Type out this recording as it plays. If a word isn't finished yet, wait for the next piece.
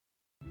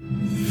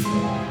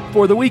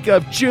For the week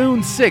of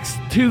June 6,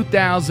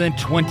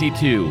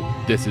 2022,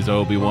 this is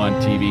Obi-Wan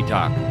TV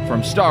Talk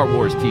from Star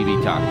Wars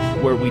TV Talk,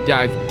 where we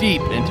dive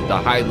deep into the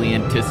highly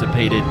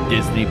anticipated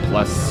Disney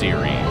Plus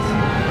series.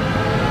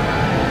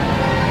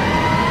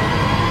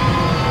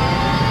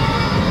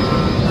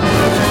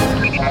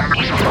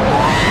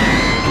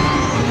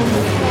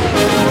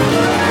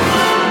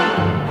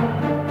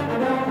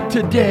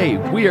 Today,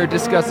 we are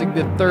discussing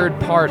the third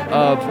part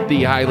of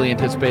the highly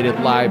anticipated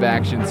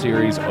live-action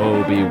series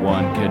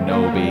Obi-Wan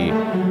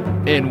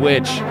Kenobi, in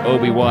which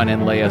Obi-Wan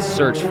and Leia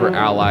search for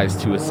allies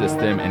to assist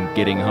them in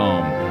getting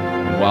home.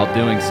 And while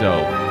doing so,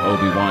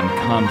 Obi-Wan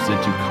comes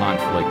into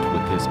conflict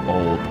with his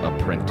old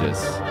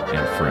apprentice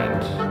and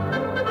friend.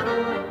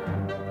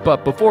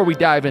 But before we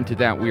dive into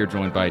that, we are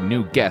joined by a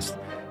new guest.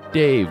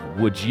 Dave,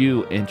 would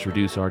you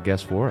introduce our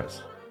guest for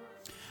us?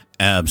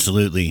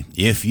 Absolutely.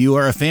 If you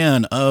are a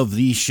fan of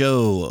the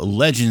show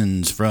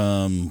Legends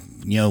from,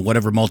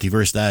 whatever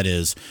multiverse that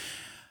is,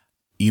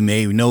 you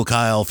may know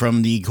Kyle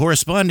from the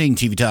corresponding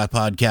TV Talk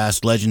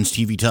podcast, Legends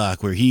TV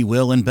Talk, where he,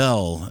 Will, and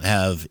Bell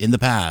have, in the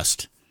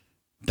past,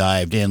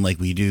 dived in like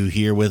we do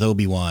here with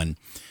Obi-Wan.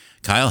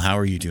 Kyle, how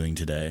are you doing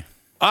today?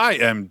 I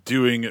am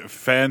doing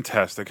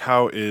fantastic.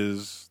 How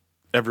is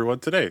everyone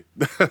today?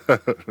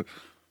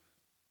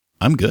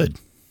 I'm good.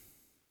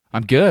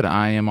 I'm good.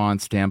 I am on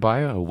standby,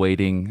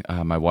 awaiting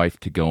my wife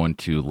to go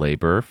into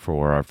labor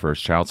for our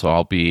first child, so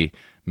I'll be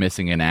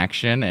missing in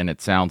action, and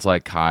it sounds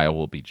like Kyle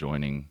will be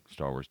joining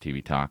Star Wars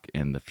TV Talk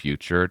in the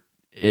future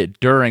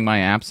during my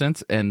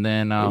absence, and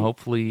then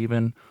hopefully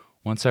even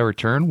once I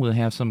return, we'll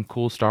have some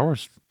cool Star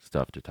Wars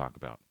stuff to talk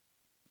about.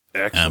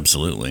 Excellent.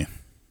 Absolutely.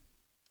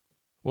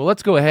 Well,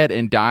 let's go ahead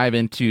and dive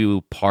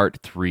into part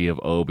 3 of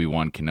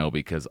Obi-Wan Kenobi,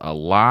 because a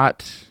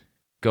lot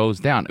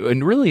goes down,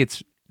 and really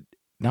it's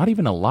not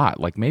even a lot,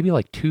 like maybe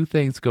like 2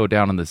 things go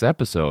down in this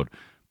episode,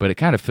 but it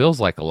kind of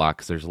feels like a lot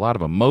because there's a lot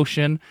of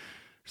emotion,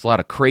 there's a lot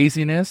of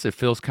craziness. It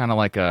feels kind of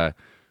like a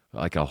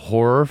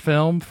horror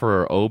film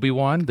for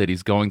Obi-Wan, that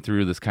he's going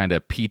through this kind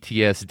of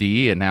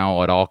PTSD, and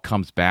now it all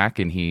comes back,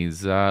 and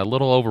he's a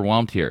little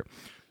overwhelmed here.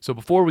 So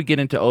before we get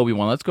into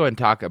Obi-Wan, let's go ahead and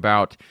talk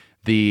about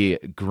the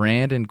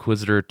Grand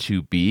Inquisitor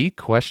to be, ?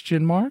 What's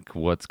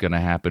going to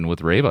happen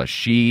with Reva?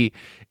 She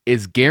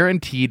is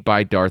guaranteed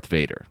by Darth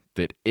Vader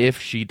that if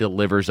she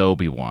delivers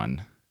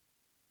Obi-Wan,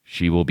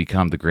 she will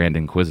become the Grand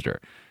Inquisitor.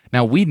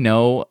 Now, we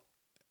know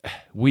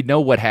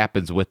what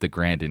happens with the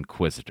Grand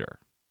Inquisitor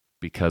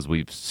because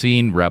we've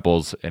seen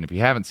Rebels, and if you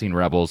haven't seen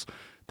Rebels,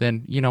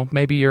 then,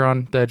 maybe you're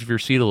on the edge of your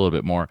seat a little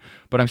bit more.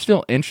 But I'm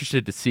still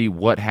interested to see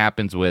what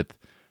happens with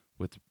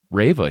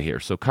Reva here.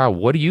 So, Kyle,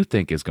 what do you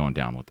think is going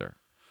down with her?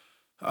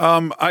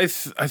 I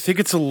think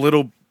it's a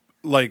little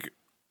like,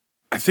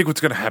 I think what's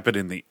going to happen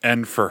in the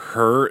end for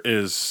her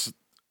is,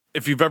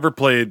 if you've ever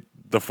played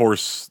the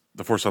Force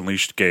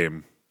Unleashed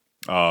game,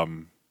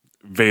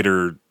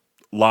 Vader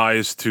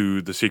lies to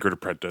the secret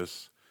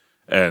apprentice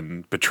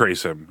and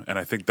betrays him, and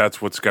I think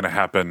that's what's going to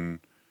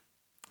happen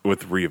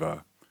with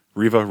Reva.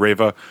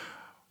 Do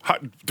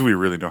we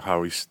really know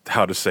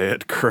how to say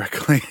it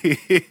correctly?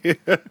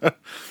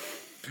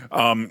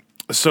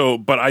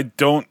 But I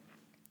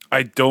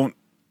don't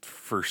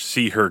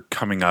foresee her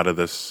coming out of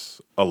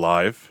this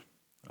alive,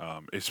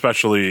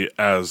 especially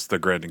as the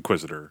Grand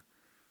Inquisitor.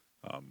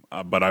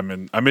 But I'm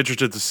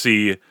interested to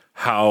see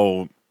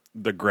how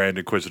the Grand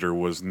Inquisitor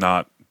was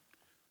not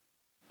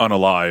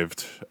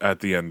unalived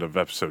at the end of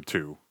episode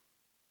 2.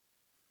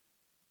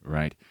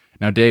 Right.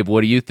 Now, Dave,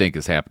 what do you think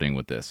is happening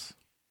with this?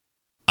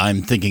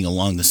 I'm thinking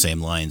along the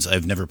same lines.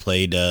 I've never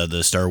played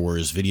the Star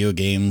Wars video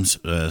games,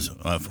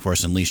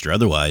 Force Unleashed or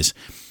otherwise,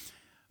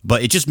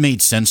 but it just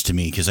made sense to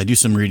me because I do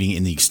some reading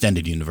in the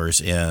extended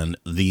universe, and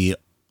the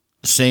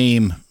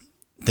same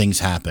things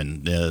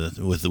happen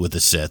with the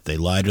Sith. They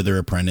lie to their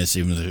apprentice,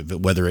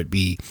 whether it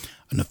be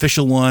an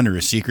official one or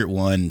a secret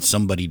one,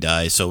 somebody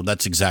dies. So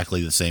that's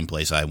exactly the same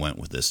place I went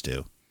with this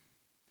too.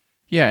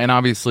 Yeah, and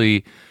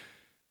obviously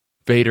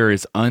Vader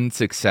is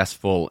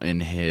unsuccessful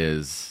in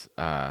his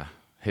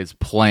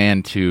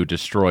plan to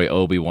destroy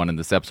Obi-Wan in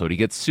this episode. He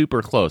gets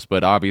super close,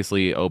 but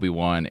obviously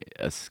Obi-Wan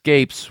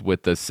escapes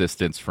with the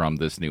assistance from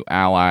this new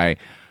ally.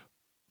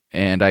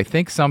 And I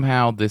think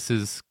somehow this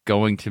is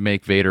going to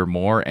make Vader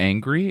more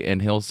angry,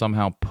 and he'll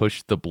somehow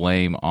push the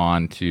blame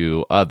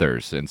onto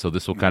others. And so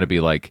this will kind of be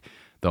like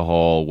the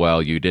whole,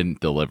 well, you didn't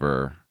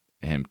deliver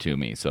him to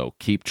me, so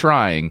keep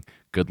trying.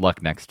 Good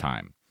luck next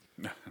time.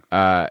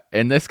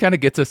 And this kind of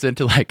gets us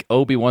into like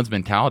Obi-Wan's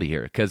mentality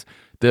here, because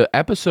the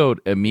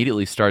episode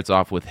immediately starts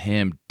off with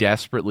him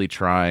desperately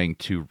trying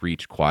to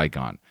reach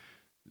Qui-Gon.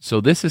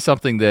 So this is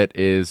something that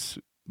is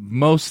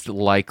most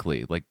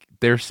likely, like,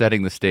 they're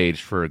setting the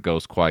stage for a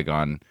Ghost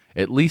Qui-Gon,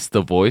 at least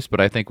the voice,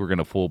 but I think we're going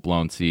to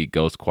full-blown see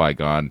Ghost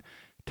Qui-Gon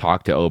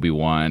talk to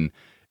Obi-Wan.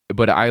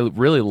 But I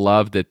really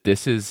love that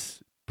this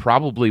is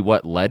probably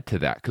what led to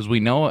that, because we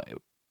know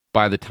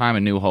by the time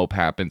A New Hope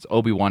happens,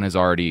 Obi-Wan has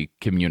already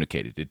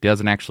communicated. It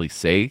doesn't actually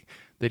say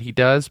that he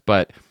does,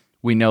 but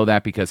we know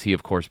that because he,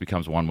 of course,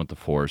 becomes one with the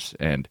Force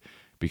and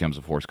becomes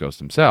a Force ghost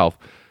himself.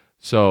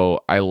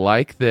 So I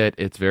like that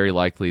it's very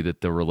likely that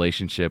the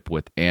relationship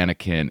with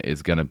Anakin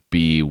is going to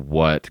be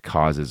what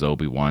causes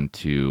Obi-Wan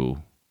to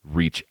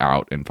reach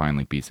out and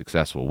finally be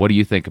successful. What do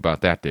you think about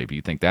that, Dave? Do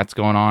you think that's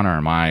going on, or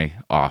am I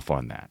off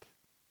on that?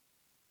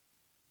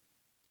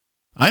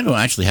 I don't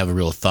actually have a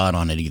real thought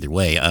on it either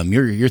way.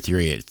 Your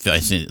theory, I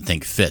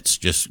think, fits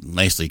just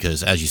nicely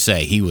because, as you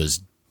say, he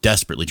was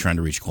desperately trying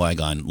to reach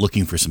Qui-Gon,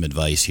 looking for some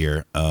advice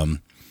here.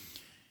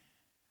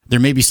 There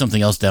may be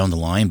something else down the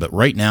line, but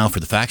right now, for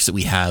the facts that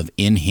we have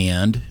in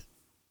hand,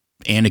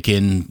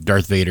 Anakin,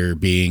 Darth Vader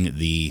being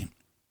the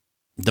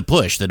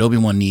push that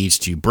Obi-Wan needs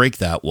to break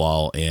that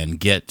wall and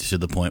get to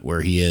the point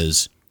where he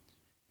is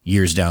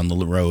years down the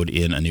road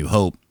in A New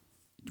Hope.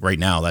 Right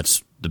now,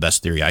 that's the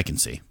best theory I can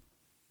see.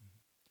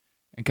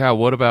 And Kyle,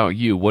 what about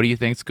you? What do you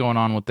think's going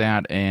on with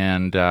that?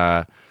 And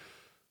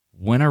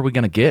when are we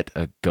going to get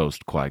a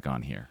ghost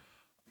Qui-Gon here?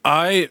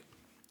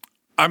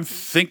 I'm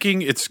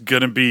thinking it's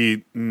gonna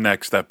be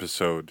next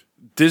episode.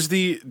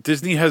 Disney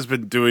has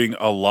been doing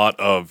a lot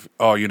of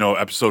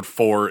episode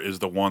 4 is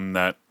the one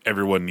that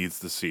everyone needs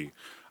to see.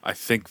 I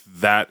think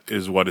that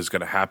is what is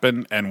going to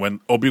happen. And when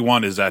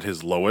Obi-Wan is at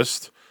his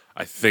lowest,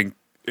 I think,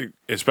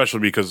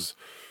 especially because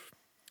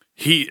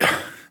he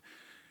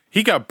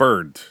got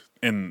burned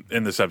in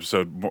this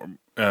episode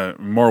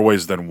more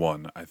ways than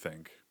one, I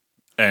think.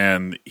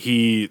 And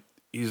he's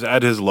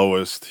at his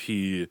lowest.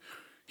 He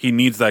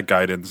needs that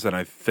guidance, and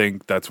I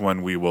think that's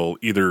when we will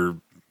either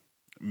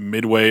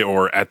midway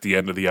or at the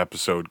end of the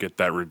episode get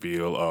that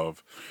reveal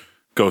of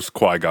Ghost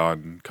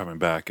Qui-Gon coming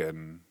back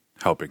and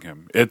helping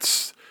him.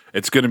 It's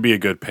going to be a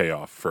good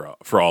payoff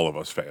for all of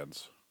us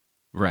fans.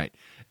 Right.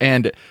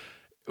 And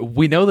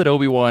we know that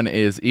Obi-Wan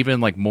is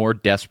even like more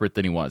desperate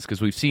than he was, because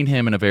we've seen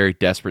him in a very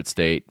desperate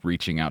state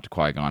reaching out to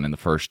Qui-Gon in the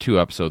first 2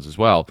 episodes as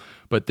well.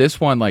 But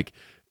this one, like,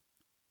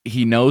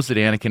 he knows that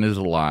Anakin is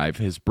alive.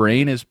 His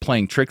brain is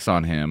playing tricks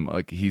on him.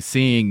 Like, he's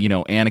seeing,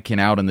 Anakin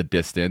out in the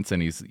distance,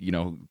 and he's,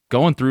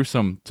 going through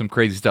some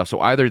crazy stuff.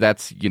 So either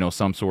that's,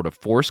 some sort of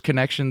force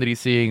connection that he's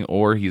seeing,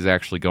 or he's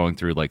actually going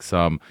through like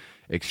some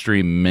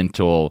extreme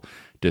mental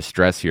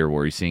distress here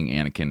where he's seeing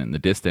Anakin in the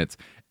distance.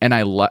 And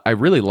I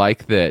really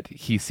like that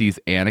he sees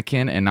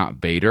Anakin and not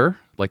Vader,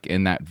 like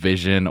in that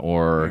vision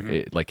or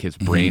like his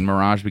brain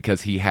mirage,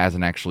 because he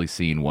hasn't actually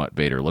seen what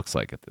Vader looks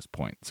like at this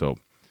point. So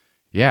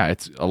yeah,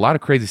 it's a lot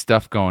of crazy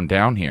stuff going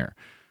down here.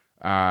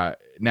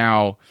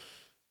 Now,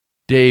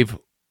 Dave,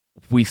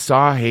 we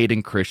saw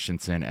Hayden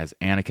Christensen as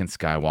Anakin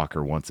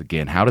Skywalker once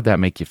again. How did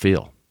that make you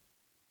feel?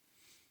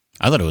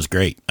 I thought it was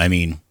great. I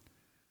mean,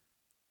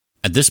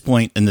 at this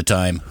point in the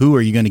time, who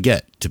are you going to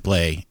get to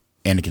play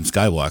Anakin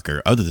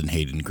Skywalker other than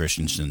Hayden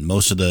Christensen?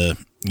 Most of the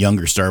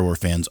younger Star Wars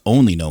fans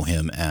only know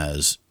him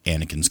as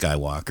Anakin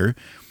Skywalker.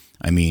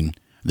 I mean,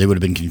 they would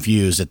have been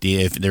confused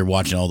if they're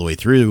watching all the way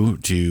through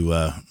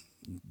to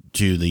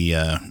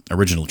the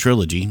original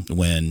trilogy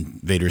when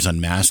Vader's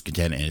unmasked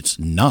and it's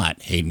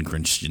not Hayden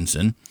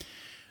Christensen.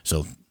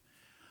 So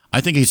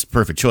I think he's the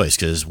perfect choice,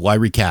 because why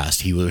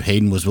recast?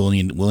 Hayden was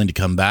willing to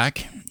come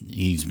back.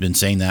 He's been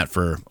saying that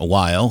for a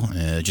while,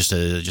 just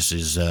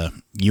as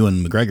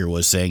Ewan McGregor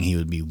was saying he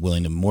would be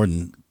willing to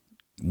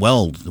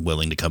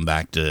come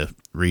back to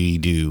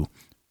redo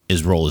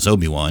his role as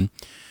Obi-Wan.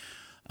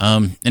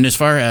 And as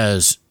far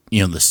as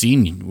the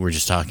scene we're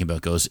just talking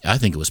about goes, I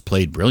think it was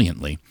played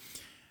brilliantly.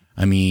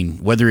 I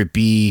mean, whether it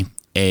be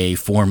a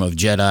form of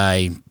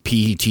Jedi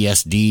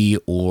PTSD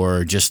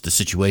or just the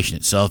situation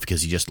itself,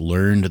 because he just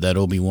learned that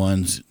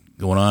Obi-Wan's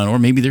going on, or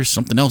maybe there's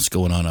something else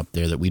going on up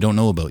there that we don't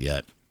know about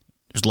yet.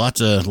 There's lots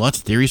of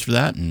theories for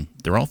that, and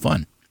they're all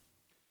fun.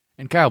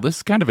 And Kyle, this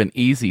is kind of an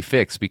easy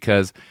fix,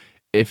 because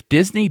if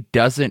Disney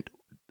doesn't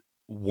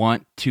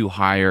want to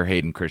hire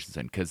Hayden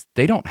Christensen, because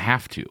they don't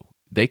have to,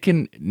 they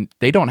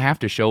don't have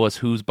to show us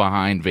who's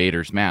behind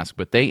Vader's mask,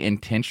 but they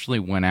intentionally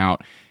went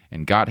out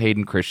and got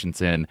Hayden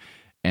Christensen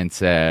and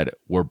said,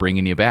 we're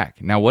bringing you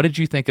back. Now, what did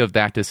you think of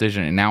that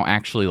decision? And now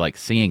actually like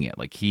seeing it,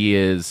 like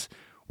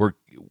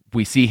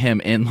we see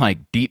him in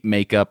like deep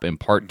makeup in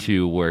part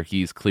 2, where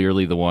he's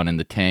clearly the one in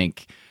the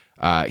tank.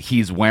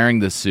 He's wearing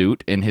the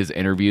suit in his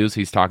interviews.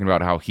 He's talking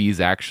about how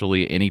he's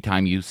actually,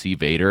 anytime you see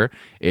Vader,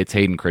 it's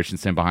Hayden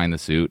Christensen behind the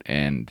suit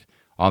and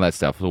all that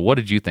stuff. So what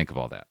did you think of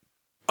all that?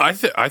 I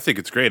think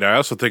it's great. I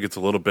also think it's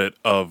a little bit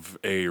of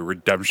a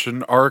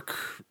redemption arc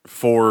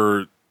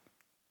for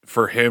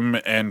him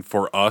and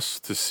for us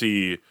to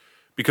see,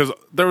 because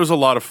there was a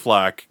lot of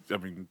flack,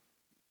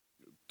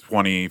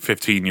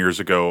 15 years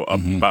ago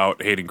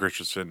about Hayden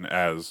Christensen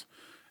as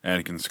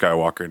Anakin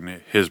Skywalker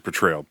and his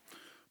portrayal.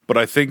 But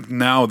I think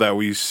now that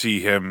we see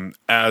him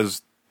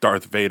as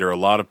Darth Vader, a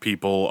lot of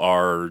people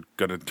are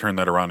going to turn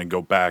that around and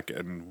go back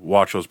and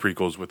watch those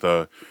prequels with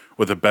a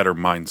better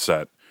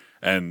mindset.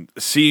 And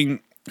seeing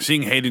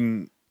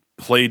Hayden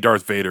play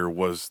Darth Vader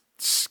was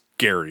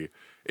scary.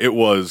 It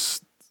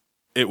was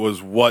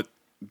what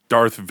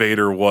Darth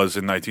Vader was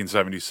in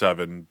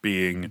 1977,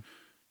 being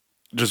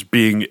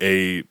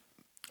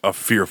a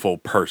fearful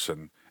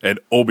person. And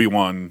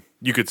Obi-Wan,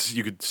 you could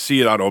see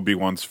it on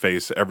Obi-Wan's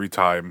face every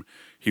time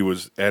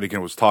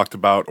Anakin was talked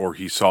about, or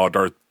he saw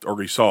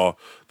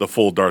the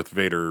full Darth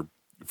Vader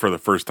for the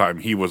first time,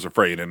 he was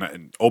afraid.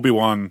 And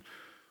Obi-Wan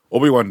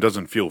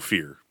doesn't feel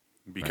fear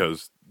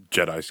because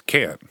Jedis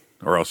can't,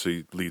 or else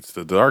he leads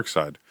to the dark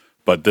side.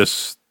 But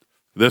this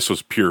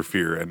was pure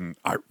fear, and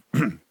I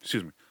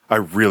excuse me, I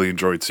really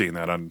enjoyed seeing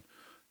that on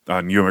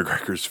Ewan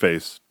McGregor's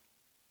face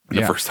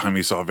the first time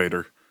he saw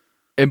Vader.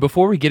 And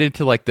before we get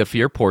into like the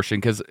fear portion,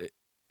 because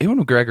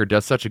Ewan McGregor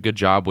does such a good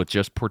job with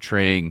just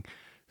portraying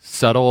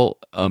subtle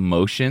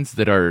emotions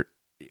that are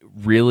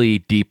really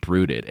deep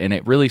rooted, and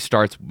it really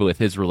starts with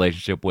his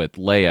relationship with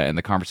Leia and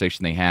the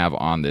conversation they have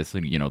on this,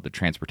 the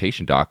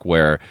transportation dock,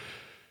 where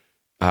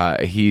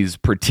he's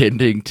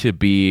pretending to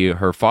be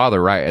her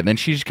father, right? And then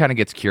she just kind of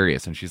gets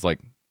curious, and she's like,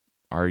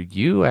 "Are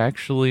you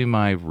actually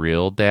my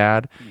real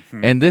dad?"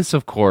 Mm-hmm. And this,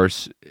 of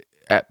course,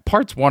 at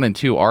parts 1 and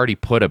 2 already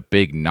put a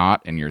big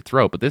knot in your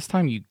throat, but this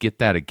time you get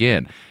that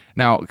again.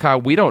 Now, Kyle,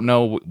 we don't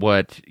know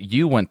what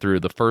you went through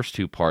the first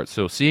 2 parts,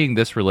 so seeing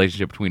this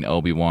relationship between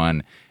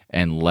Obi-Wan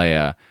and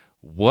Leia,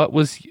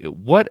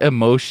 what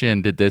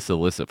emotion did this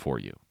elicit for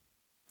you?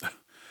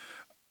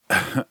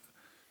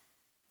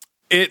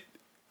 It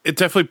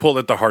definitely pulled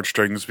at the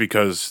heartstrings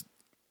because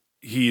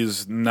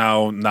he's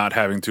now not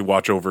having to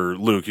watch over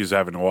Luke; he's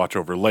having to watch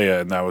over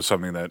Leia, and that was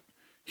something that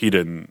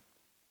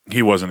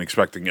he wasn't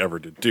expecting ever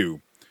to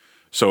do.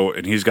 So,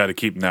 and he's got to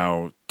keep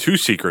now 2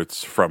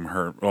 secrets from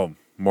her. Well,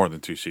 more than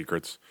 2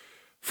 secrets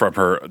from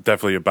her.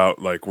 Definitely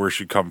about like where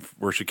she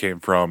came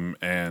from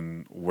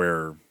and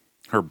where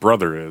her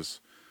brother is.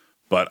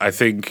 But I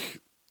think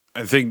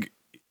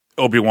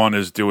Obi-Wan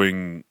is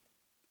doing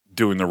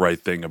the right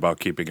thing about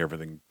keeping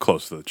everything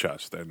close to the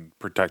chest and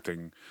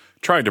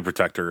trying to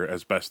protect her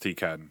as best he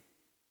can.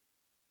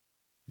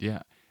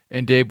 Yeah.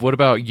 And Dave, what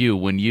about you?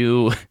 When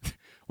you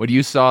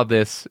saw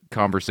this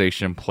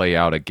conversation play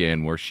out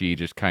again, where she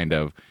just kind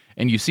of,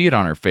 and you see it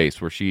on her face,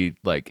 where she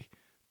like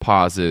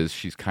pauses,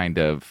 she's kind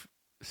of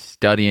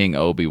studying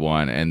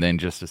Obi-Wan, and then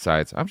just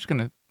decides, I'm just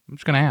gonna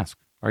ask,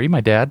 "Are you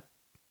my dad?"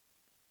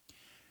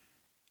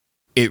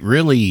 It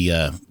really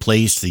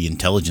plays to the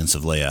intelligence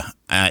of Leia,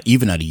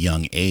 even at a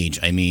young age.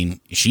 I mean,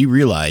 she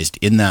realized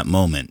in that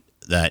moment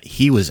that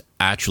he was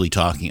actually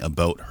talking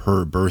about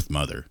her birth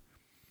mother.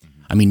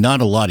 I mean, not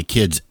a lot of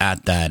kids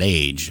at that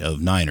age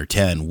of 9 or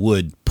 10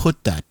 would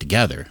put that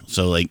together.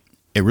 So, like,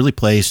 it really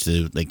plays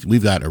to, like,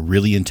 we've got a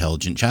really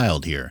intelligent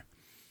child here,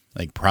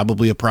 like,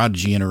 probably a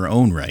prodigy in her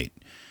own right.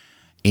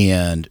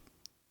 And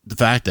the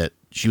fact that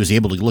she was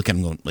able to look at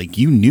him and go, like,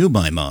 "You knew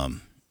my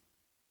mom.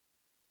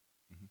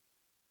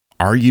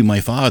 Are you my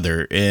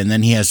father?" And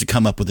then he has to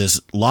come up with this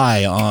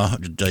lie,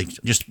 like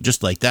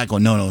just like that,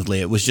 going, no,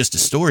 Leia, it was just a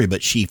story,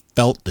 but she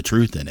felt the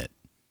truth in it.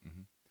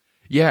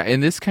 Yeah,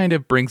 and this kind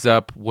of brings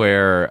up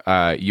where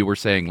you were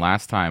saying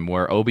last time,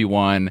 where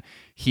Obi-Wan,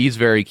 he's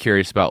very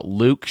curious about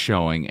Luke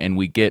showing, and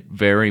we get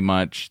very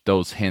much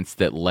those hints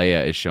that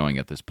Leia is showing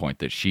at this point,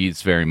 that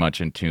she's very much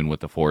in tune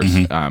with the Force,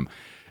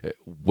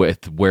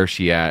 with where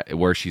she's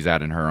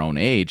at in her own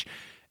age.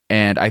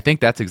 And I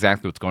think that's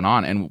exactly what's going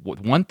on. And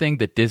one thing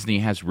that Disney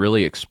has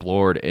really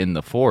explored in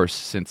The Force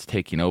since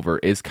taking over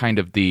is kind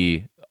of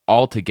the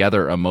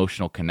altogether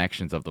emotional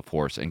connections of the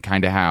Force, and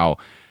kind of how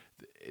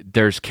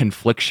there's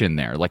confliction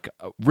there, like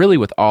really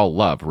with all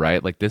love,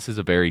 right? Like this is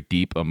a very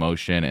deep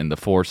emotion, and the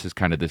Force is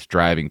kind of this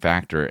driving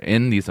factor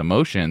in these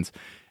emotions.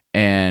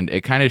 And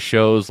it kind of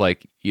shows,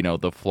 like,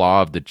 the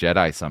flaw of the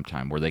Jedi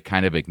sometime, where they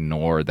kind of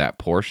ignore that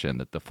portion,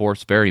 that the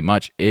Force very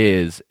much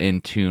is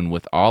in tune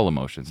with all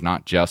emotions,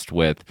 not just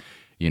with,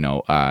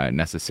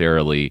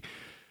 necessarily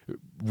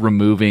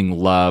removing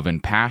love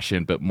and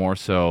passion, but more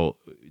so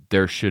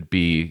there should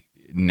be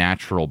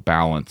natural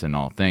balance in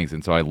all things.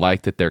 And so I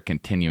like that they're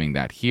continuing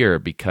that here,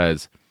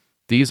 because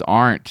these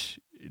aren't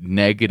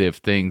negative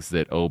things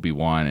that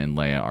Obi-Wan and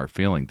Leia are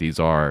feeling. These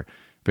are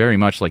very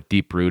much like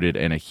deep-rooted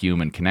in a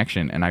human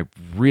connection, and I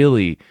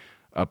really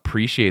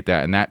appreciate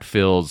that, and that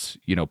feels,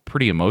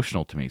 pretty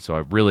emotional to me. So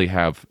I really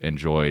have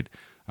enjoyed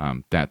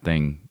that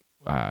thing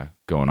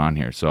going on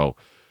here. So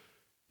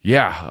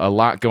yeah, a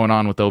lot going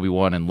on with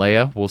Obi-Wan and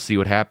Leia. We'll see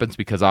what happens,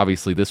 because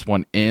obviously this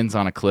one ends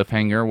on a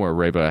cliffhanger where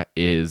Reba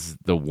is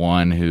the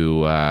one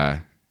who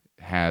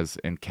has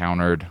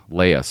encountered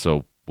Leia.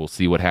 So we'll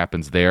see what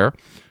happens there.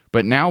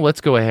 But now let's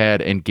go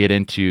ahead and get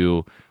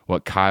into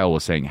what Kyle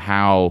was saying,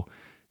 how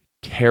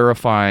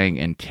terrifying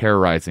and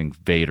terrorizing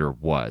Vader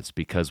was,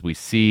 because we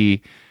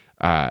see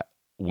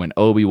when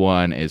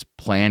Obi-Wan is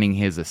planning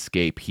his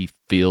escape, he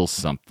feels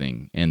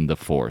something in the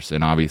Force,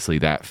 and obviously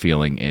that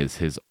feeling is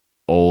his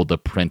old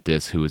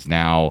apprentice, who is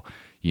now,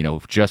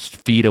 just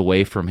feet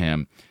away from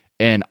him.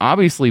 And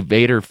obviously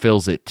Vader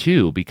feels it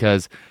too,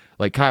 because,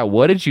 like, Kyle,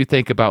 what did you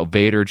think about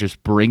Vader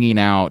just bringing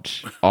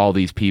out all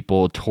these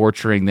people,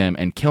 torturing them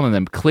and killing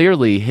them?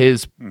 Clearly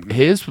his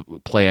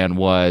plan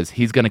was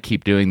he's going to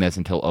keep doing this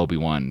until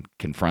Obi-Wan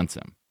confronts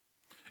him.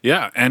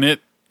 Yeah, and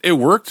it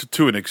worked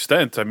to an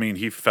extent. I mean,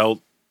 he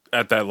felt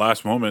at that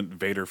last moment,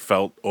 Vader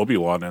felt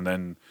Obi-Wan, and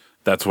then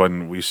that's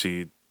when we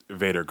see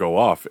Vader go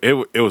off.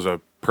 It was a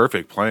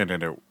perfect plan,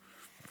 and it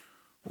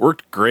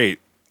worked great.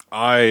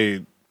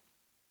 I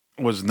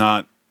was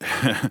not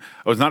I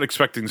was not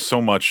expecting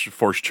so much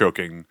force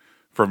choking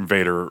from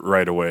Vader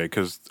right away,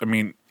 because I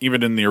mean,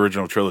 even in the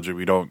original trilogy,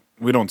 we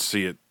don't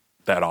see it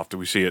that often.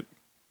 We see it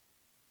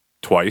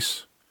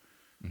twice.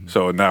 Mm-hmm.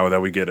 So now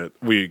that we get it,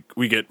 we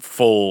get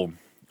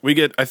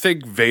I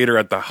think Vader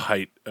at the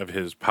height of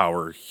his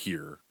power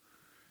here.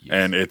 Yes.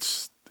 And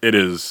it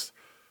is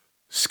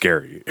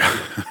scary.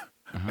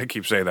 I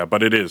keep saying that,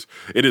 but it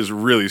is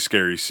really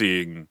scary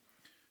seeing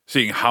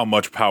how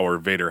much power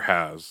Vader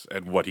has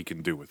and what he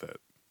can do with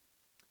it.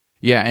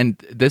 Yeah, and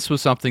this was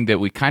something that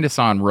we kind of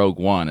saw in Rogue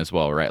One as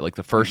well, right? Like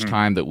the first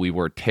time that we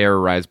were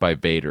terrorized by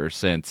Vader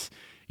since,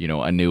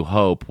 A New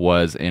Hope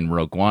was in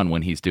Rogue One,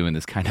 when he's doing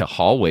this kind of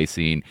hallway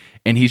scene,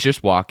 and he's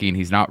just walking,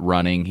 he's not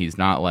running, he's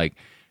not like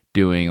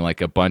doing like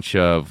a bunch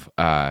of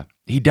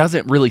he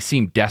doesn't really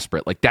seem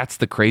desperate. Like, that's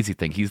the crazy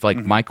thing. He's like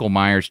Michael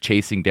Myers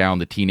chasing down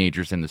the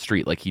teenagers in the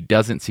street. Like, he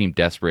doesn't seem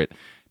desperate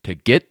to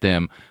get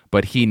them,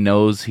 but he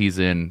knows he's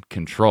in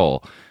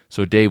control.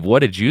 So Dave, what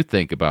did you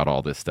think about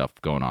all this stuff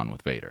going on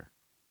with Vader?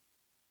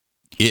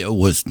 It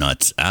was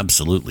nuts.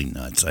 Absolutely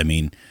nuts. I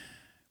mean,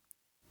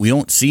 we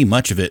don't see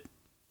much of it,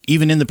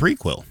 even in the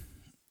prequel.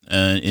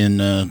 In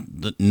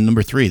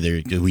number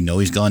 3, we know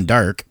he's gone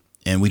dark,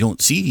 and we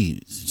don't see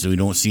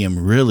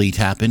him really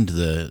tap into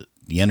the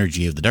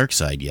energy of the dark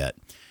side yet.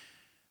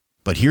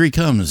 But here he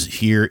comes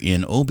here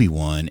in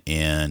Obi-Wan,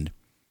 and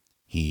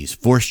he's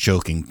force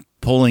choking,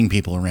 pulling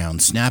people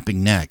around,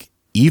 snapping necks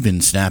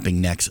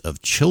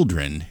of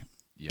children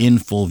in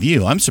full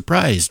view. I'm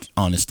surprised,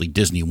 honestly,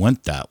 Disney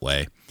went that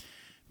way,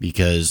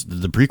 because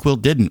the prequel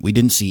didn't. We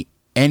didn't see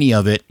any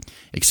of it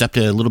except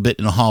a little bit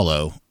in a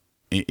hollow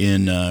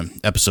in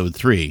episode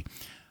 3.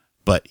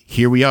 But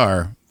here we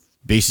are,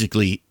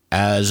 basically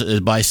as a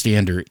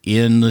bystander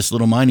in this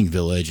little mining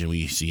village, and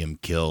we see him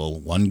kill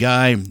one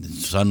guy. The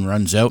sun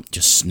runs out,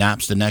 just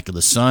snaps the neck of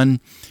the son,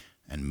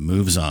 and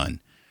moves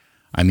on.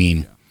 I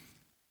mean,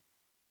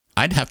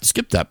 I'd have to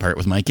skip that part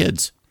with my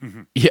kids.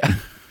 Yeah.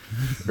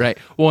 Right.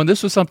 Well, and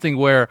this was something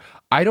where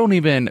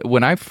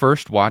when I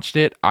first watched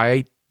it,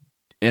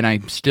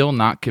 I'm still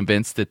not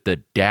convinced that the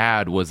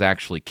dad was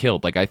actually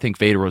killed. Like, I think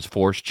Vader was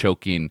force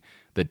choking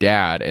the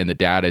dad, and the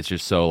dad is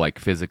just so like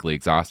physically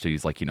exhausted.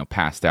 He's like,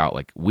 passed out,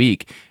 like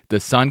weak. The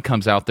son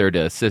comes out there to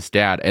assist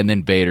dad, and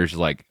then Vader's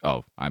like,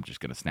 oh, I'm just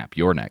going to snap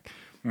your neck.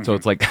 So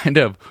it's like kind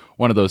of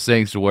one of those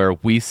things to where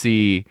we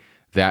see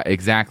that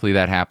exactly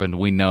that happened.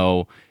 We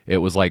know it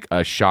was like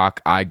a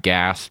shock. I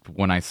gasped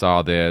when I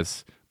saw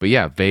this. But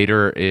yeah,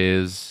 Vader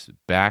is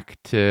back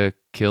to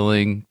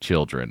killing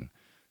children.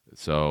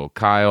 So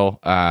Kyle,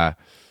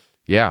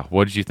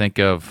 what did you think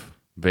of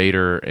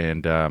Vader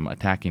and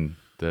attacking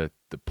the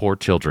poor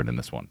children in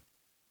this one?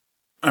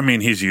 I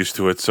mean, he's used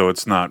to it, so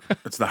it's not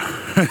it's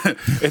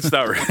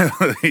not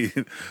really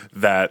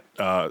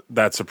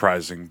that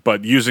surprising.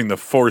 But using the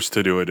Force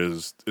to do it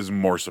is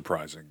more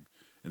surprising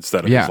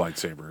instead of his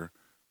lightsaber.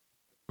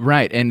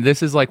 Right, and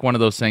this is like one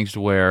of those things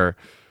to where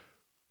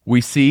we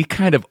see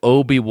kind of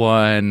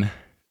Obi-Wan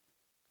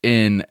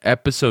in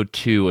episode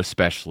 2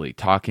 especially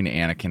talking to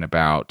Anakin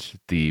about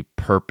the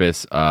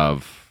purpose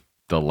of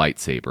the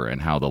lightsaber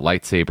and how the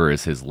lightsaber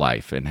is his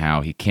life and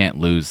how he can't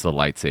lose the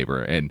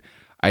lightsaber. And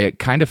I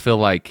kind of feel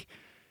like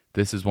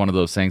this is one of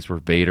those things where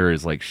Vader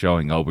is like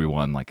showing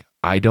Obi-Wan, like,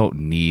 I don't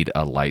need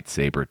a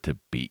lightsaber to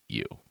beat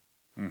you.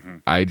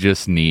 I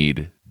just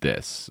need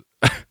this.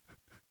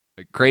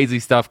 Crazy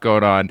stuff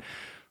going on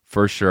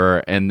for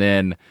sure. And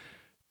then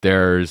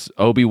there's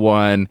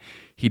Obi-Wan.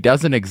 He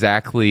doesn't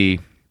exactly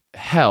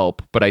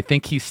help, but I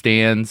think he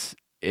stands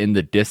in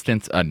the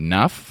distance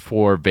enough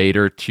for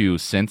Vader to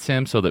sense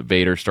him so that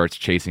Vader starts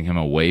chasing him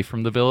away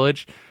from the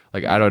village.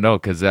 Like, I don't know,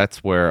 because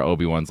that's where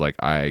Obi-Wan's like,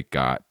 I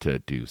got to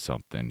do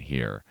something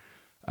here.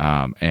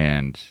 So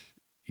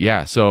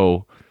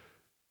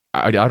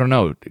I don't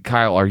know.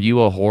 Kyle, are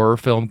you a horror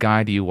film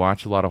guy? Do you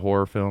watch a lot of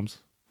horror films?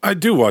 I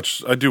do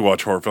watch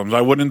horror films. I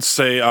wouldn't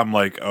say I'm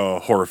like a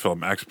horror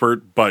film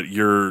expert, but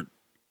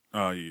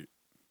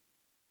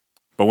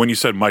but when you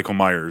said Michael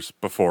Myers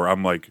before,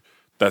 I'm like,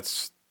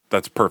 that's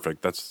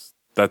perfect. That's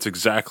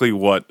exactly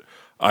what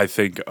I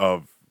think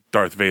of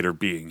Darth Vader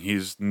being.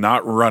 He's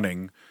not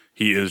running.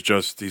 He's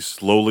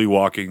slowly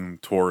walking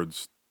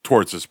towards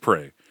his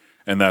prey.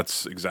 And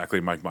that's exactly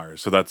Mike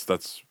Myers. So that's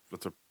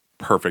a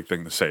perfect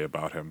thing to say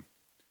about him.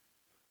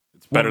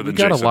 It's better than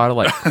Jason.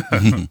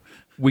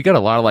 We got a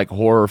lot of like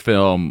horror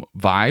film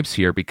vibes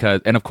here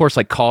and of course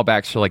like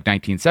callbacks to like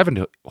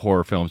 1970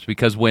 horror films,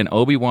 because when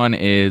Obi-Wan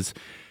is,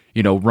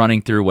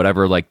 running through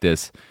whatever, like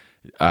this,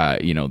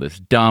 this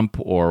dump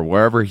or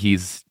wherever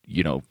he's,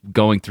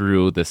 going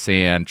through the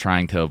sand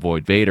trying to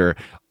avoid Vader,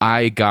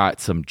 I got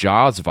some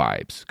Jaws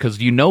vibes, because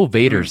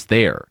Vader's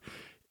there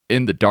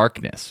in the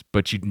darkness,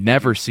 but you'd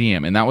never see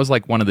him. And that was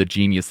like one of the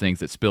genius things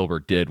that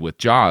Spielberg did with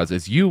Jaws,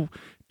 is you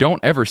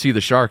don't ever see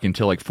the shark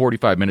until like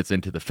 45 minutes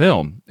into the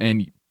film,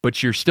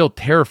 but you're still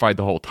terrified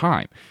the whole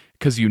time,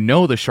 because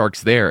the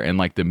shark's there, and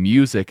like the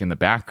music in the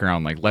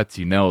background like lets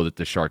you know that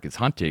the shark is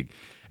hunting.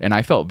 And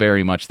I felt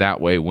very much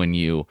that way when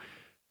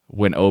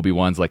when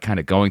Obi-Wan's like kind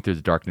of going through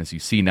the darkness, you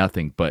see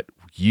nothing, but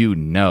you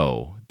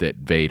know that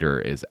Vader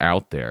is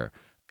out there.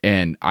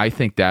 And I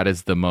think that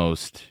is the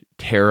most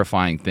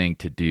terrifying thing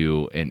to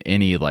do in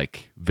any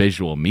like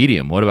visual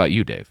medium. What about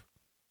you, Dave?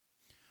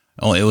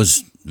 Oh, it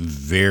was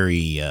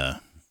very,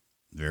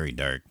 very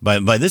dark.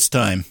 By this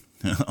time,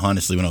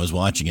 honestly, when I was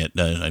watching it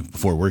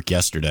before work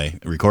yesterday,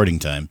 recording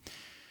time,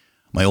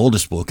 my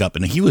oldest woke up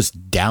and he was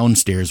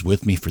downstairs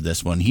with me for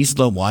this one. He's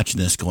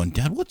watching this going,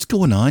 Dad, what's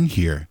going on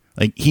here?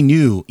 Like he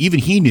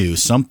knew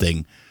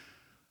something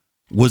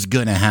was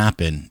going to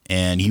happen,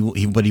 and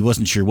but he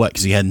wasn't sure what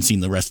because he hadn't seen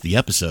the rest of the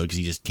episode because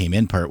he just came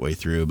in partway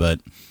through.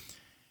 But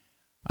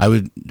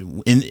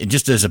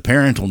just as a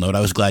parental note,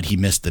 I was glad he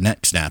missed the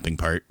neck snapping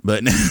part.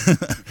 But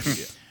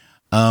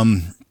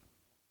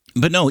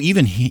but no,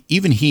 even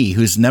he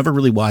who's never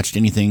really watched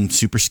anything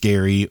super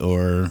scary,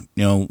 or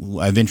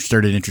I've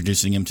started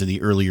introducing him to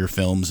the earlier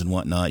films and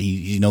whatnot.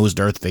 He knows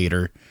Darth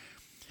Vader.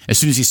 As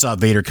soon as he saw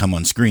Vader come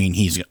on screen,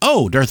 he's,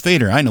 oh, Darth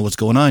Vader, I know what's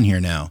going on here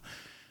now.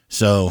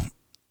 So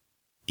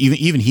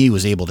even he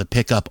was able to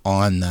pick up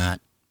on that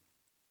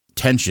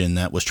tension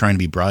that was trying to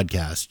be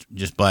broadcast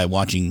just by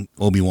watching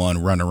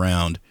Obi-Wan run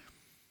around.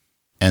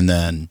 And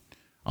then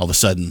all of a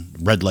sudden,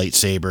 red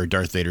lightsaber,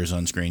 Darth Vader's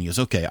on screen. He goes,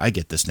 okay, I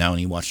get this now. And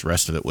he watched the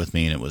rest of it with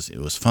me, and it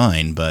was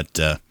fine. But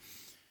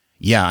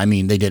yeah, I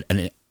mean, they did,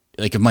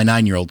 like if my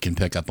 9-year-old can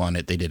pick up on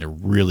it, they did a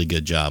really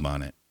good job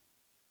on it.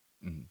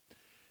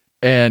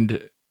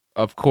 And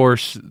of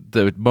course,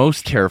 the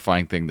most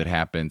terrifying thing that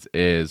happens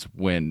is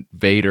when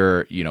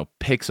Vader,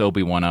 picks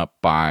Obi-Wan up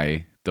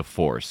by the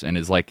Force and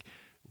is like,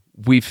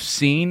 we've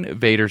seen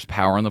Vader's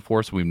power in the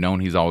Force. We've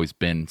known he's always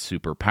been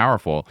super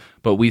powerful,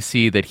 but we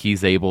see that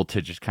he's able to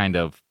just kind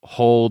of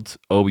hold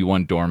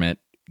Obi-Wan dormant,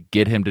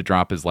 get him to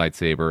drop his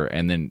lightsaber,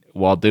 and then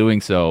while doing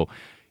so,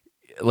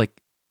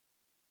 like,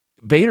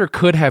 Vader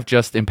could have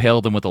just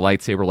impaled him with a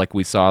lightsaber like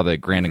we saw the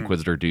Grand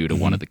Inquisitor do to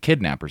one of the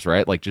kidnappers,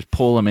 right? Like, just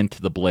pull him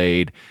into the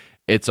blade.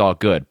 It's all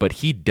good. But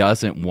he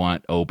doesn't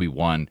want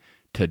Obi-Wan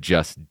to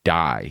just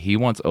die. He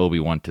wants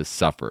Obi-Wan to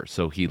suffer.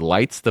 So he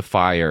lights the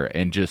fire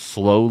and just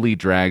slowly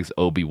drags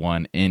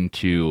Obi-Wan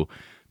into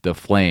the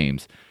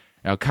flames.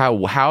 Now,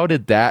 Kyle, how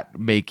did that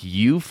make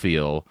you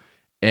feel?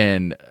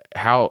 And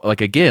how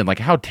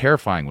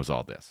terrifying was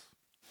all this?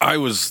 I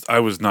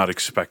was not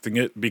expecting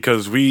it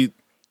because we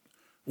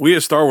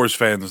as Star Wars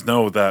fans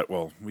know that,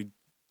 well,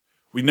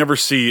 we never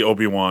see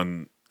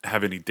Obi-Wan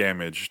have any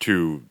damage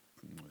to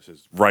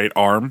his right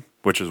arm,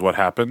 which is what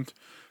happened.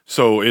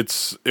 So it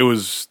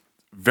was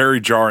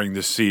very jarring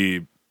to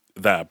see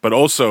that, but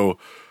also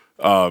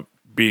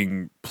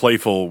being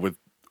playful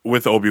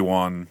with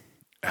Obi-Wan,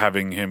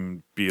 having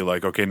him be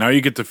like, okay, now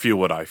you get to feel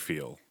what I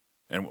feel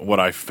and what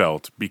I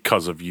felt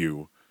because of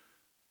you.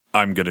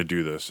 I'm gonna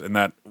do this, and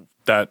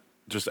that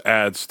just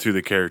adds to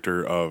the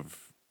character of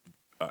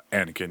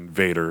Anakin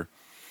Vader,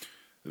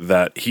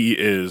 that he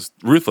is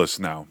ruthless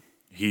now.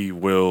 He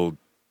will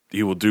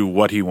do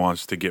what he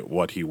wants to get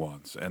what he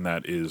wants, and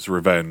that is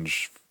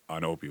revenge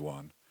on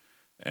Obi-Wan.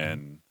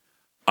 And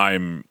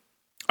I'm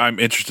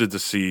interested to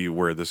see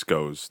where this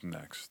goes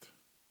next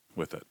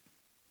with it.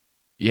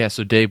 Yeah,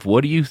 so Dave,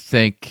 what do you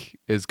think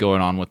is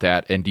going on with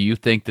that? And do you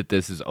think that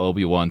this is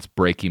Obi-Wan's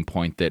breaking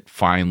point that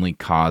finally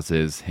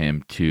causes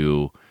him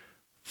to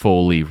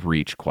fully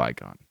reach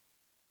Qui-Gon?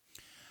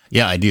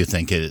 Yeah, I do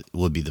think it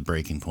would be the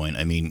breaking point.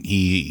 I mean,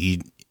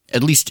 he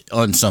at least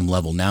on some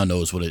level now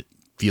knows what it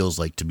feels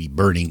like to be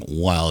burning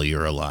while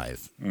you're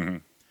alive.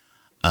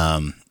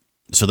 Mm-hmm.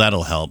 So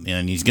that'll help,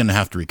 and he's going to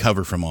have to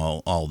recover from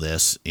all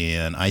this.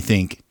 And I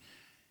think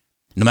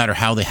no matter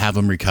how they have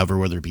him recover,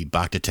 whether it be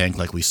Bacta Tank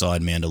like we saw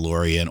in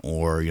Mandalorian,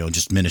 or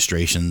just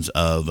ministrations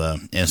of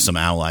and some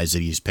allies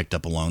that he's picked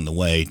up along the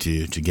way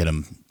to get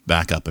him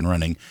back up and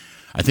running,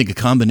 I think a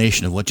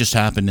combination of what just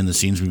happened in the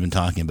scenes we've been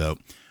talking about,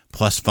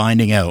 plus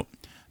finding out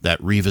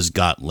that Reva's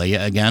got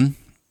Leia again,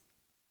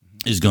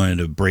 is going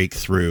to break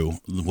through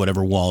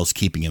whatever wall is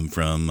keeping him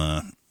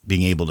from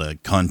being able to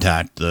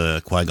contact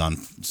the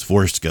Qui-Gon's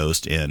Force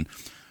Ghost, and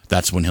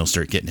that's when he'll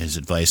start getting his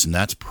advice, and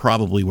that's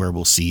probably where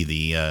we'll see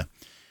the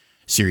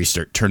series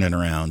start turning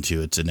around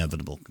to its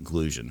inevitable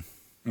conclusion.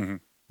 Mm-hmm.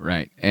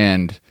 Right,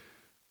 and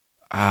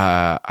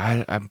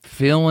I'm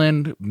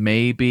feeling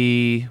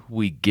maybe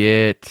we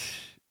get,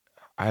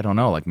 I don't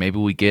know, like maybe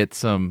we get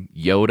some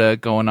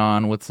Yoda going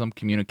on with some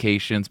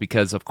communications,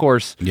 because of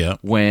course,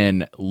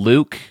 when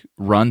Luke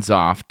runs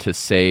off to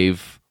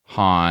save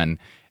Han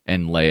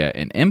and Leia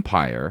in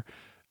Empire,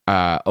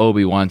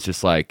 Obi-Wan's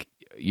just like,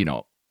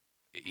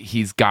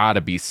 he's got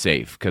to be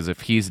safe, because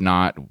if he's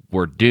not,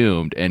 we're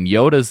doomed. And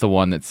Yoda's the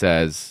one that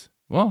says,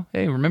 well,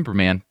 hey, remember,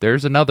 man,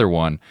 there's another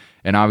one.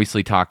 And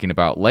obviously talking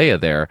about Leia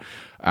there.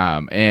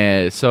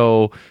 And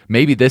so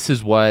maybe this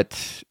is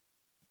what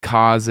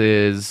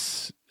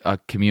causes a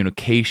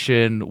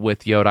communication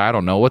with Yoda. I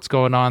don't know what's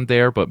going on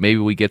there, but maybe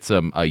we get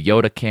a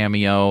Yoda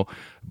cameo.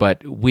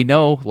 But we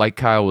know, like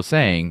Kyle was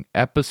saying,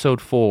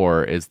 episode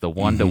 4 is the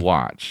one to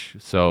watch.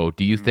 So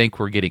do you think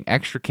we're getting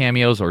extra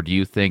cameos, or do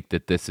you think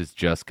that this is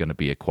just going to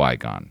be a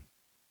Qui-Gon?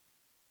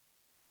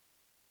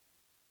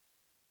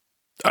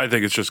 I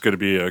think it's just going to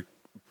be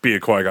a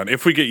Qui-Gon.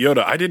 If we get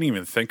Yoda, I didn't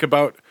even think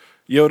about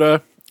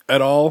Yoda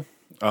at all.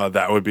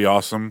 That would be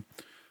awesome.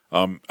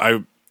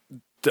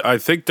 I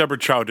think Deborah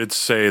Chow did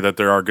say that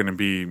there are going to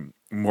be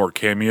more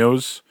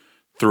cameos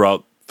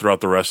throughout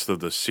the rest of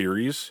the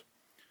series.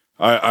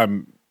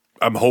 I'm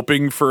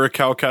hoping for a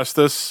Cal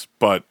Kestis,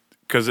 but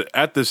because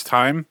at this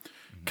time,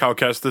 Cal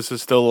Kestis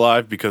is still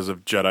alive because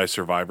of Jedi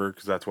Survivor,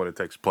 because that's when it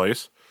takes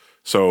place.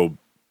 So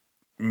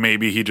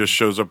maybe he just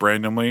shows up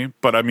randomly.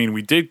 But I mean,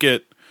 we did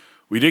get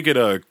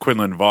a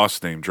Quinlan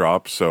Vos name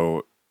drop,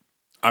 so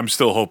I'm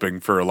still hoping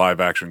for a live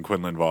action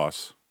Quinlan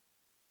Vos.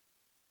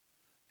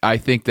 I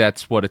think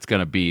that's what it's going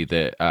to be.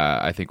 That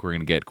I think we're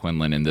going to get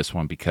Quinlan in this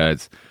one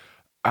because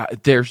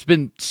there's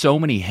been so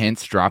many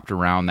hints dropped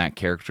around that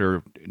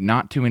character.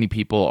 Not too many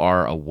people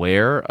are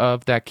aware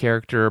of that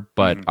character,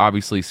 but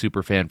obviously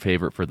super fan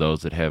favorite for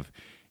those that have,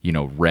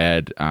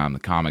 read the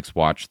comics,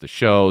 watched the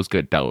shows,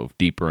 delve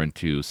deeper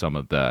into some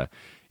of the,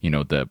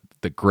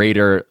 the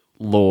greater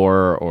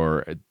lore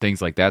or things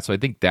like that. So I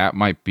think that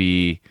might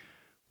be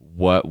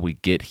what we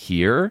get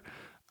here.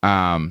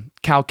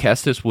 Cal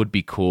Kestis would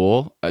be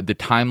cool. The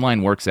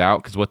timeline works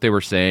out because what they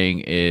were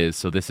saying is,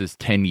 so this is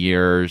 10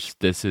 years.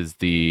 This is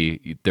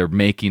they're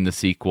making the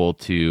sequel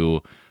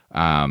to,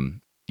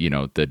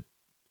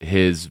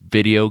 his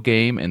video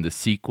game, and the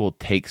sequel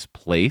takes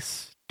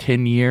place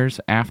 10 years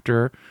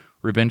after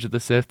Revenge of the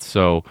Sith.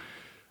 So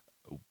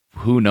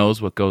who knows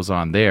what goes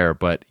on there?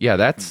 But yeah,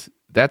 that's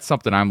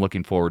something I'm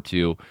looking forward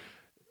to.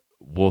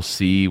 We'll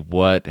see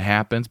what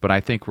happens, but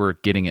I think we're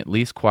getting at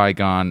least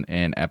Qui-Gon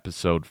in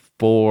episode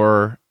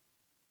 4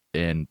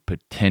 and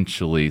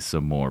potentially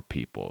some more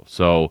people.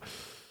 So,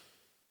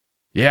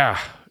 yeah.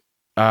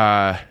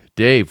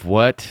 Dave,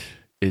 what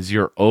is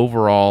your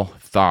overall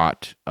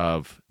thought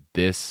of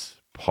this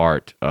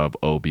part of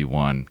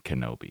Obi-Wan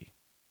Kenobi?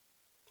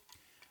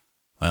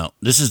 Well,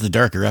 this is the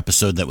darker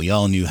episode that we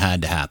all knew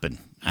had to happen.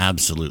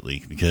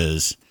 Absolutely.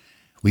 Because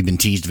we've been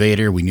teased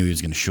Vader. We knew he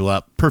was going to show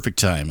up. Perfect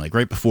time. Like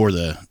right before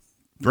the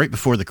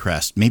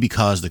crest, maybe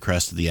cause the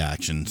crest of the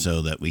action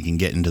so that we can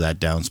get into that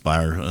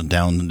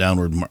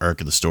downward arc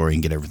of the story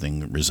and get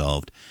everything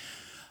resolved.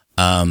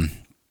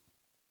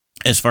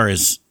 As far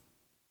as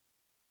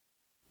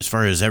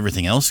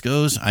everything else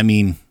goes, I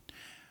mean,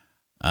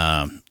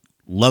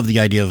 love the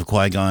idea of a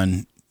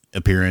Qui-Gon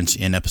appearance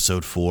in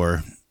episode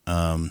 4.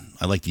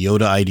 I like the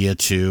Yoda idea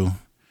too.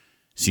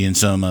 Seeing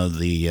some of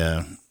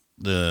the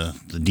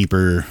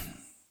deeper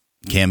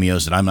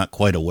cameos that I'm not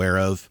quite aware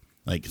of.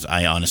 Like,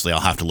 I'll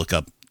have to look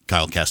up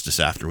Cal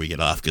Kestis after we get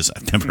off because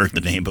I've never heard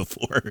the name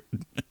before.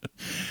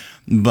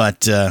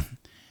 But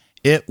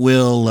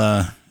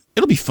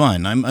it'll be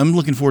fun. I'm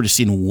looking forward to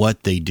seeing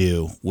what they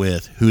do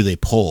with who they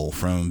pull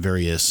from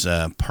various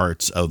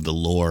parts of the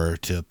lore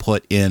to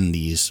put in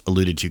these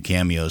alluded to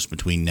cameos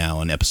between now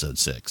and episode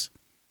 6.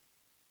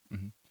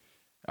 Mm-hmm.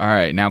 All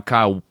right, now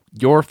Kyle,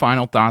 your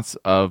final thoughts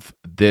of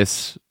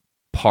this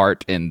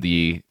part and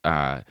the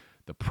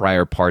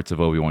prior parts of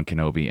Obi-Wan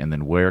Kenobi, and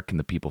then where can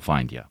the people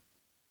find you?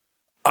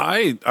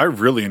 I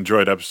really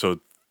enjoyed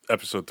episode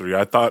 3.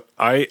 I thought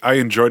I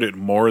enjoyed it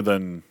more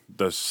than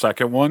the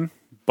second one,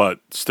 but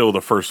still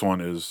the first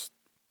one is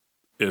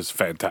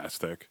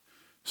fantastic.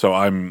 So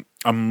I'm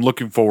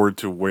looking forward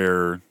to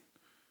where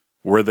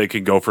they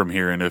can go from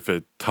here and if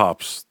it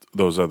tops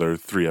those other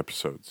 3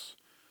 episodes.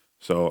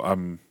 So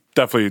I'm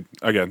definitely,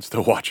 again,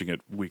 still watching it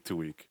week to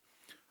week.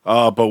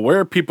 But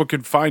where people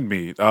can find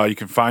me, you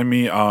can find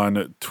me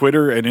on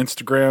Twitter and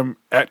Instagram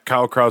at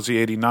Kyle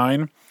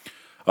Krause89.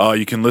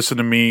 You can listen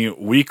to me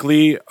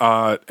weekly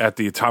at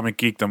the Atomic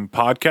Geekdom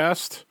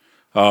podcast,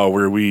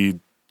 where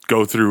we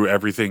go through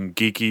everything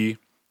geeky.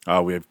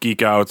 We have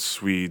geek outs.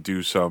 We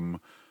do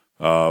some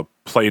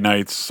play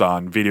nights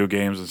on video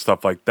games and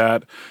stuff like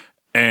that.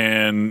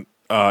 And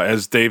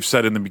as Dave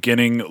said in the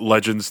beginning,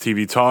 Legends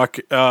TV Talk,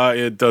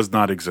 it does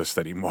not exist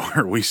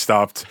anymore. We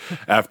stopped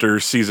after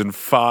season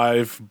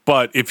 5.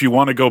 But if you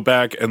want to go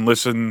back and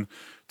listen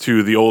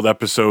to the old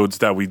episodes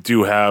that we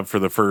do have for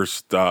the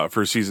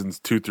for seasons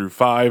 2 through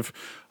 5,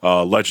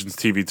 Legends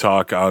TV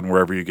Talk on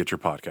wherever you get your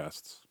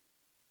podcasts.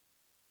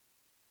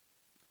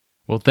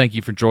 Well, thank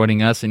you for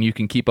joining us, and you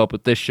can keep up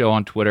with this show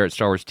on Twitter at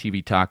Star Wars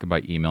TV Talk and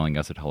by emailing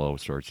us at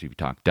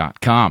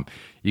hello@StarWarsTVTalk.com.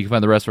 You can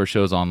find the rest of our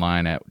shows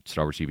online at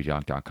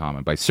StarWarsTVTalk.com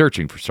and by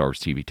searching for Star Wars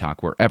TV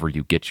Talk wherever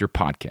you get your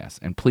podcasts.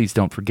 And please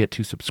don't forget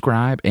to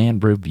subscribe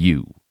and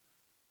review.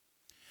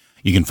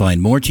 You can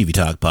find more TV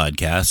Talk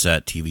podcasts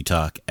at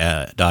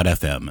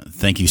tvtalk.fm.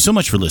 Thank you so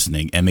much for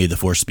listening, and may the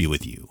Force be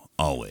with you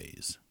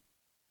always.